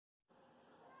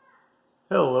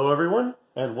Hello everyone,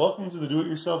 and welcome to the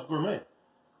Do-It-Yourself Gourmet.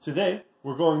 Today,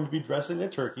 we're going to be dressing a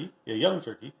turkey, a young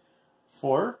turkey,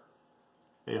 for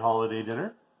a holiday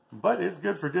dinner. But it's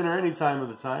good for dinner any time of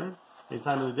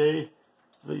the day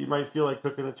that you might feel like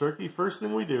cooking a turkey. First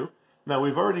thing we do, now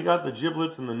we've already got the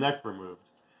giblets and the neck removed.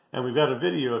 And we've got a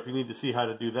video if you need to see how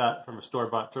to do that from a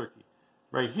store-bought turkey.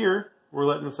 Right here, we're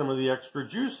letting some of the extra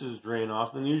juices drain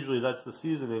off, and usually that's the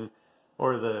seasoning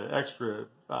or the extra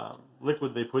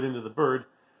liquid they put into the bird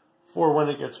for when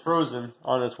it gets frozen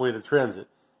on its way to transit.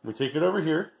 We take it over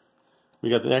here. We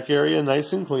got the neck area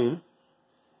nice and clean.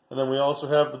 And then we also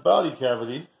have the body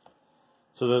cavity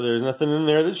so that there's nothing in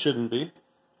there that shouldn't be.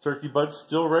 Turkey butt's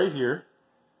still right here.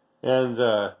 And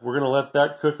we're going to let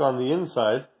that cook on the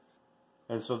inside.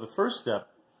 And so the first step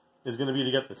is going to be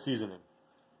to get the seasoning.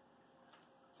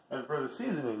 And for the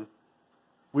seasoning,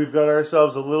 we've got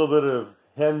ourselves a little bit of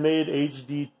handmade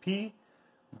HDP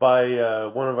by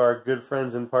one of our good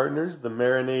friends and partners, the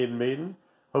Marinade Maiden.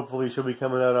 Hopefully she'll be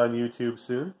coming out on YouTube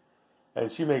soon.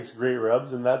 And she makes great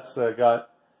rubs, and that's got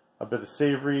a bit of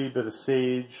savory, a bit of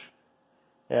sage,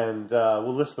 and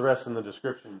we'll list the rest in the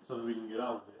description so that we can get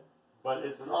on with it. But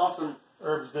it's an awesome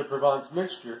herbs de Provence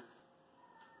mixture.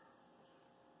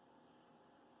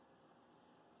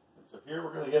 And so here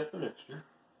we're going to get the mixture.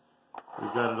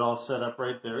 We've got it all set up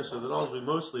right there, so that all we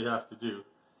mostly have to do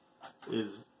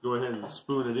is go ahead and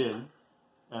spoon it in.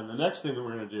 And the next thing that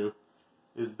we're going to do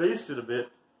is baste it a bit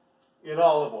in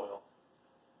olive oil.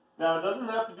 Now, it doesn't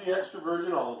have to be extra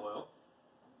virgin olive oil.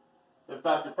 In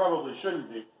fact, it probably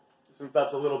shouldn't be, since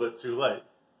that's a little bit too light.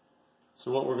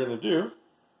 So what we're going to do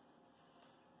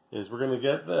is we're going to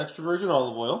get the extra virgin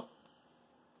olive oil,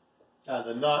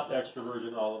 the not extra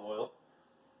virgin olive oil,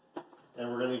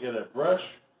 and we're going to get a brush.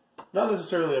 Not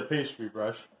necessarily a pastry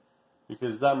brush,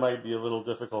 because that might be a little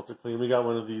difficult to clean. We got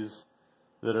one of these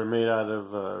that are made out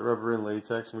of rubber and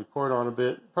latex, and we pour it on a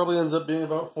bit. Probably ends up being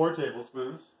about 4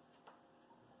 tablespoons.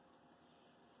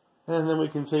 And then we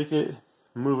can take it,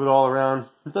 move it all around.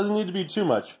 It doesn't need to be too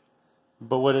much,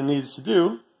 but what it needs to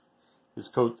do is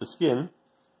coat the skin.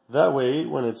 That way,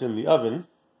 when it's in the oven,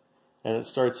 and it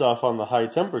starts off on the high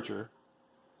temperature,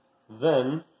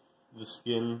 then the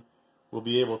skin will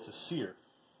be able to sear.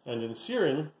 And in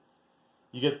searing,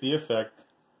 you get the effect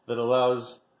that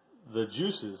allows the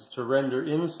juices to render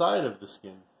inside of the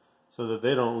skin so that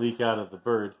they don't leak out of the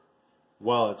bird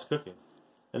while it's cooking.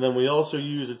 And then we also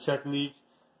use a technique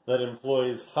that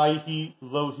employs high heat,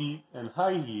 low heat, and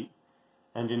high heat.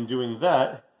 And in doing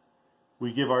that,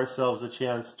 we give ourselves a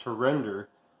chance to render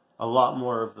a lot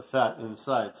more of the fat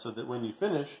inside so that when you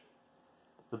finish,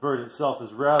 the bird itself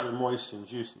is rather moist and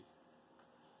juicy.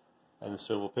 And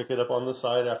so we'll pick it up on the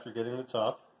side after getting the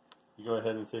top. You go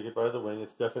ahead and take it by the wing.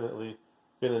 It's definitely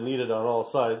going to need it on all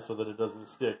sides so that it doesn't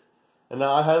stick. And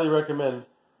now I highly recommend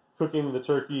cooking the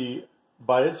turkey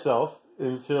by itself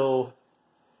until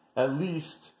at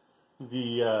least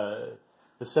the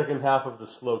second half of the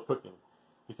slow cooking.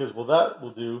 Because what that will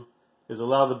do is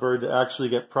allow the bird to actually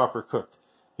get proper cooked.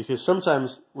 Because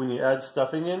sometimes when you add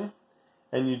stuffing in,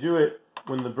 and you do it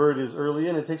when the bird is early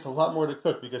in, it takes a lot more to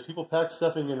cook because people pack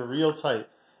stuffing in real tight,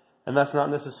 and that's not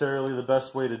necessarily the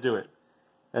best way to do it.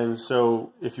 And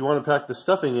so if you want to pack the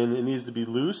stuffing in, it needs to be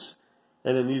loose,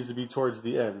 and it needs to be towards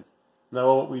the end.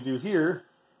 Now what we do here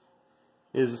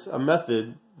is a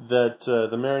method that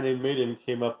the Marinade Maiden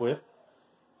came up with,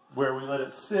 where we let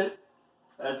it sit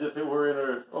as if it were in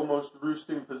an almost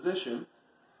roosting position,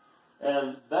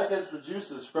 and that gets the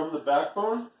juices from the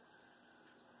backbone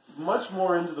much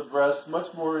more into the breast,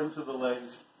 much more into the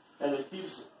legs, and it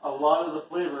keeps a lot of the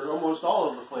flavor, almost all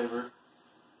of the flavor,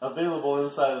 available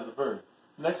inside of the bird.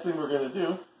 Next thing we're going to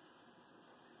do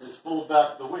is fold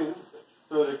back the wings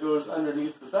so that it goes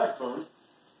underneath the backbone.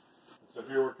 So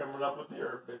here we're coming up with the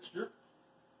herb mixture,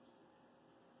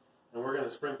 and we're going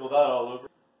to sprinkle that all over.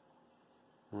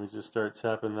 And we just start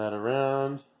tapping that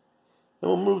around. And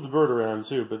we'll move the bird around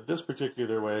too, but this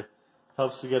particular way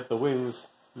helps to get the wings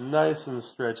nice and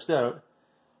stretched out.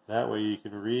 That way you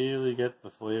can really get the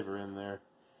flavor in there.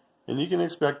 And you can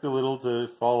expect a little to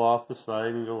fall off the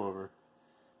side and go over.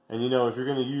 And you know, if you're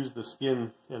going to use the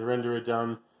skin and render it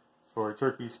down for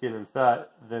turkey skin and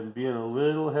fat, then being a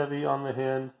little heavy on the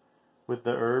hand with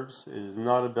the herbs is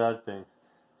not a bad thing.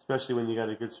 Especially when you got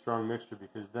a good strong mixture,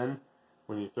 because then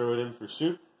when you throw it in for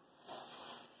soup,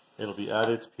 it'll be at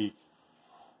its peak.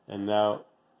 And now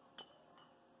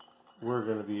we're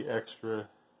going to be extra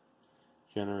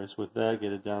generous with that.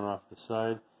 Get it down off the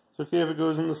side. It's okay if it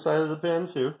goes in the side of the pan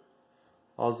too.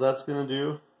 All that's going to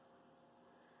do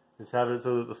is have it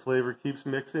so that the flavor keeps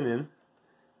mixing in.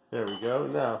 There we go.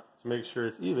 Now, to make sure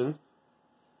it's even,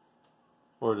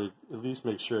 or to at least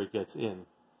make sure it gets in.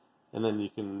 And then you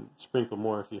can sprinkle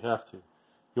more if you have to.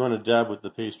 You want to dab with the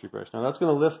pastry brush. Now that's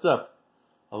going to lift up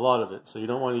a lot of it, so you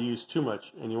don't want to use too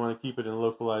much, and you want to keep it in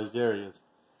localized areas,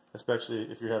 especially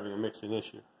if you're having a mixing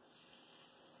issue.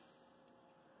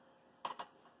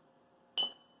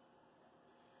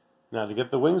 Now to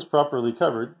get the wings properly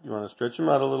covered, you want to stretch them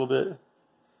out a little bit,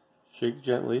 shake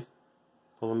gently,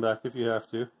 pull them back if you have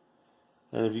to,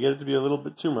 and if you get it to be a little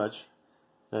bit too much,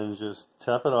 then just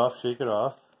tap it off, shake it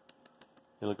off.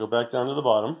 It'll go back down to the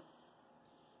bottom,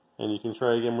 and you can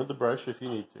try again with the brush if you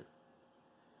need to.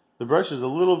 The brush is a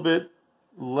little bit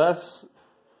less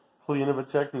clean of a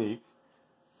technique.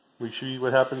 We show you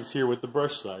what happens here with the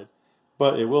brush side,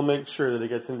 but it will make sure that it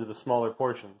gets into the smaller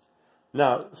portions.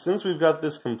 Now, since we've got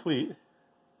this complete,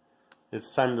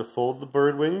 it's time to fold the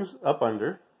bird wings up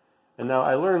under. And now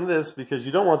I learned this because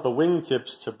you don't want the wing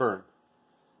tips to burn.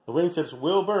 The wing tips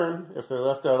will burn if they're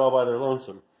left out all by their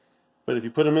lonesome. But if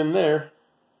you put them in there,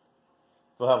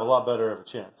 they'll have a lot better of a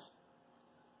chance.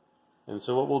 And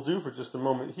so what we'll do for just a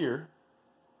moment here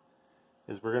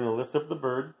is we're going to lift up the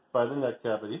bird by the neck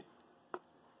cavity,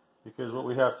 because what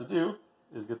we have to do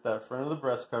is get that front of the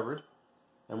breast covered,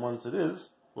 and once it is,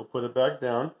 we'll put it back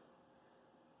down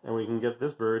and we can get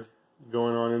this bird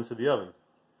going on into the oven.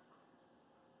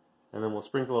 And then we'll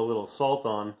sprinkle a little salt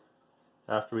on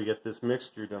after we get this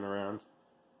mixture done around.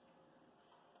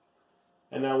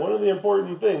 And now one of the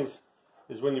important things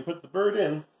is when you put the bird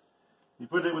in, you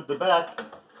put it with the back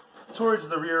towards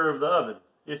the rear of the oven,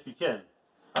 if you can.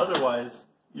 Otherwise,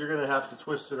 you're going to have to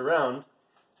twist it around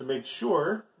to make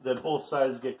sure that both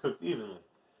sides get cooked evenly.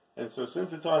 And so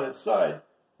since it's on its side,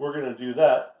 we're going to do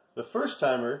that. The first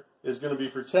timer is going to be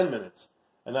for 10 minutes,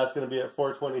 and that's going to be at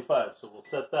 425, so we'll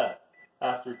set that.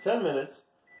 After 10 minutes,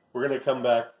 we're going to come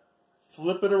back,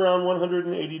 flip it around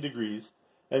 180 degrees,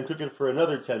 and cook it for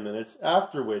another 10 minutes,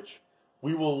 after which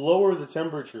we will lower the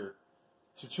temperature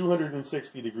to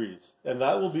 260 degrees. And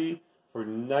that will be for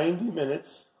 90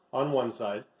 minutes on one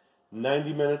side,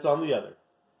 90 minutes on the other.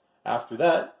 After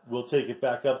that, we'll take it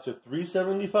back up to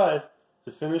 375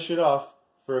 to finish it off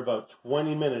for about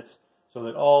 20 minutes so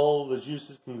that all the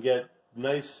juices can get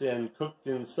nice and cooked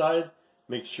inside.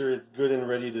 Make sure it's good and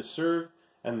ready to serve,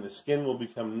 and the skin will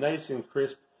become nice and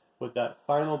crisp with that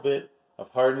final bit of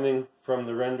hardening from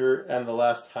the render and the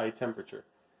last high temperature.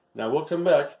 Now we'll come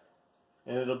back,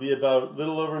 and it'll be about a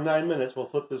little over 9 minutes. We'll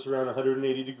flip this around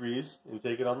 180 degrees and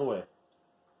take it on the way.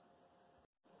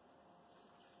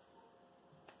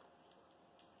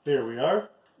 Here we are.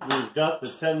 We've got the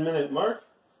 10-minute mark.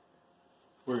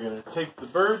 We're going to take the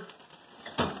bird,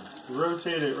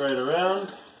 rotate it right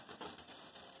around,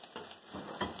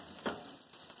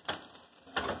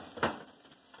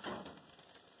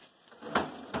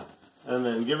 and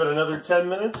then give it another 10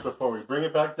 minutes before we bring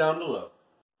it back down to low.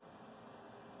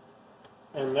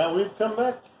 And now we've come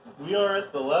back. We are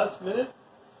at the last minute.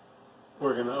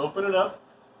 We're going to open it up,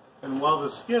 and while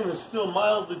the skin is still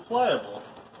mildly pliable,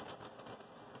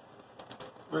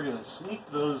 we're going to sneak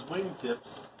those wing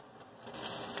tips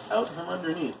out from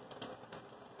underneath,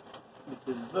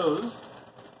 because those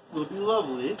will be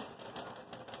lovely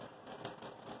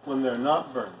when they're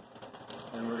not burned.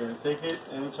 And we're going to take it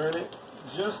and turn it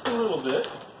just a little bit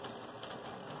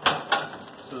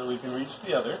so that we can reach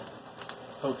the other.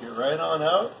 Poke it right on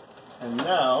out, and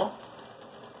now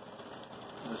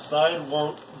the side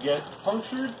won't get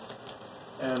punctured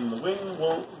and the wing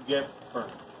won't get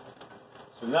burned.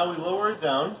 So now we lower it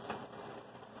down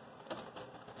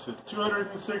to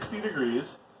 260 degrees,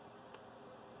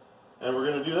 and we're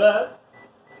going to do that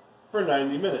for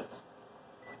 90 minutes.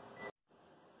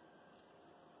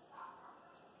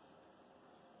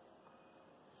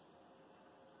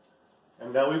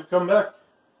 And now we've come back.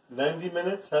 90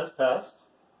 minutes has passed,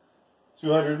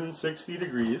 260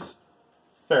 degrees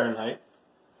Fahrenheit,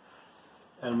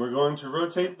 and we're going to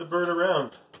rotate the bird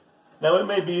around. Now it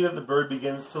may be that the bird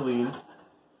begins to lean.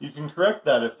 You can correct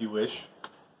that if you wish.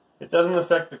 It doesn't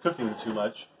affect the cooking too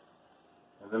much.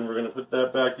 And then we're going to put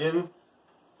that back in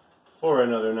for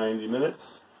another 90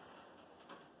 minutes,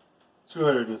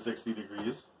 260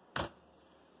 degrees,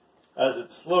 as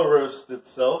it slow roasts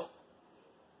itself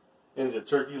into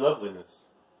turkey loveliness.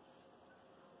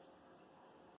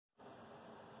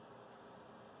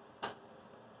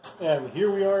 And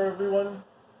here we are, everyone,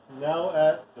 now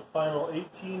at the final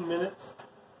 18 minutes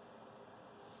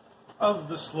of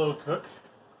the slow cook.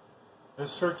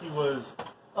 This turkey was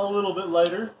a little bit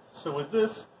lighter, so with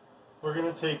this, we're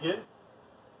going to take it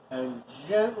and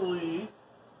gently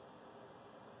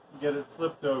get it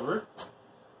flipped over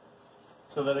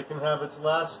so that it can have its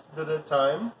last bit of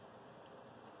time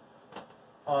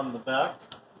on the back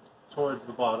towards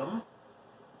the bottom,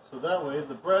 so that way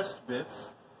the breast bits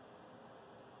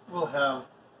will have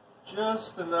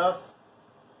just enough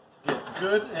to get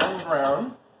good and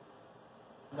brown.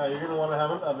 Now you're going to want to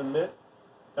have an oven mitt.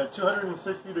 At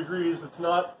 260 degrees, it's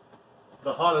not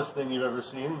the hottest thing you've ever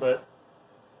seen, but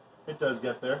it does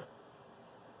get there.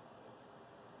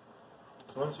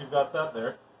 So once you've got that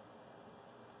there,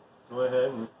 go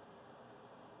ahead and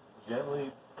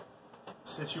gently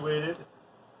situate it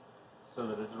so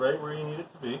that it's right where you need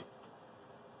it to be.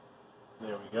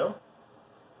 There we go.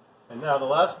 And now the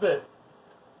last bit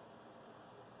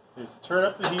is to turn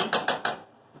up the heat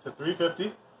to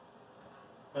 350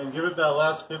 and give it that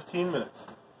last 15 minutes.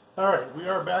 Alright, we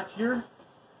are back here,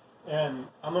 and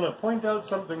I'm going to point out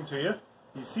something to you.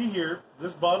 You see here,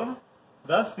 this bottom,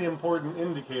 that's the important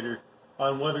indicator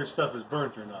on whether stuff is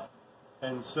burnt or not.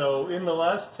 And so in the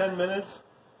last 10 minutes,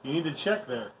 you need to check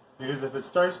there, because if it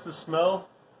starts to smell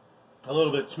a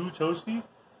little bit too toasty,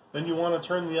 then you want to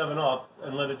turn the oven off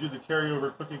and let it do the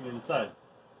carryover cooking inside.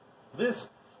 This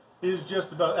is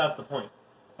just about at the point,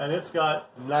 and it's got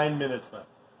 9 minutes left.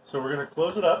 So we're going to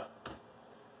close it up,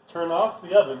 turn off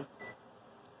the oven,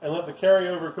 and let the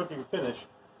carryover cooking finish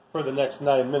for the next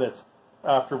 9 minutes,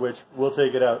 after which we'll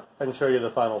take it out and show you the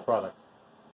final product.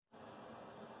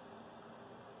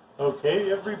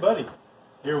 Okay, everybody,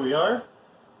 here we are.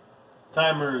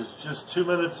 Timer's just 2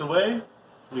 minutes away.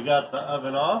 We got the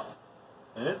oven off,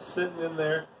 and it's sitting in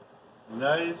there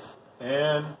nice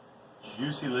and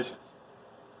juicy-licious.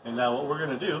 And now what we're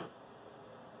going to do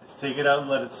is take it out and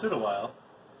let it sit a while,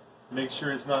 make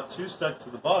sure it's not too stuck to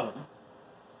the bottom,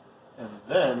 and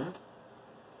then,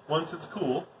 once it's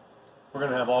cool, we're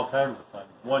going to have all kinds of fun.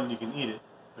 One, you can eat it,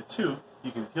 but two,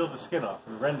 you can peel the skin off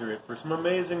and render it for some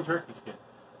amazing turkey skin,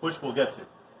 which we'll get to.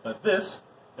 But this,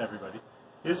 everybody,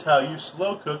 is how you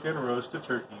slow cook and roast a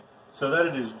turkey so that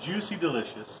it is juicy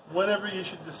delicious whenever you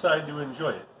should decide to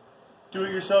enjoy it. Do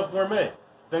it yourself gourmet.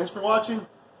 Thanks for watching.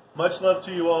 Much love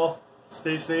to you all.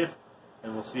 Stay safe,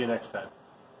 and we'll see you next time.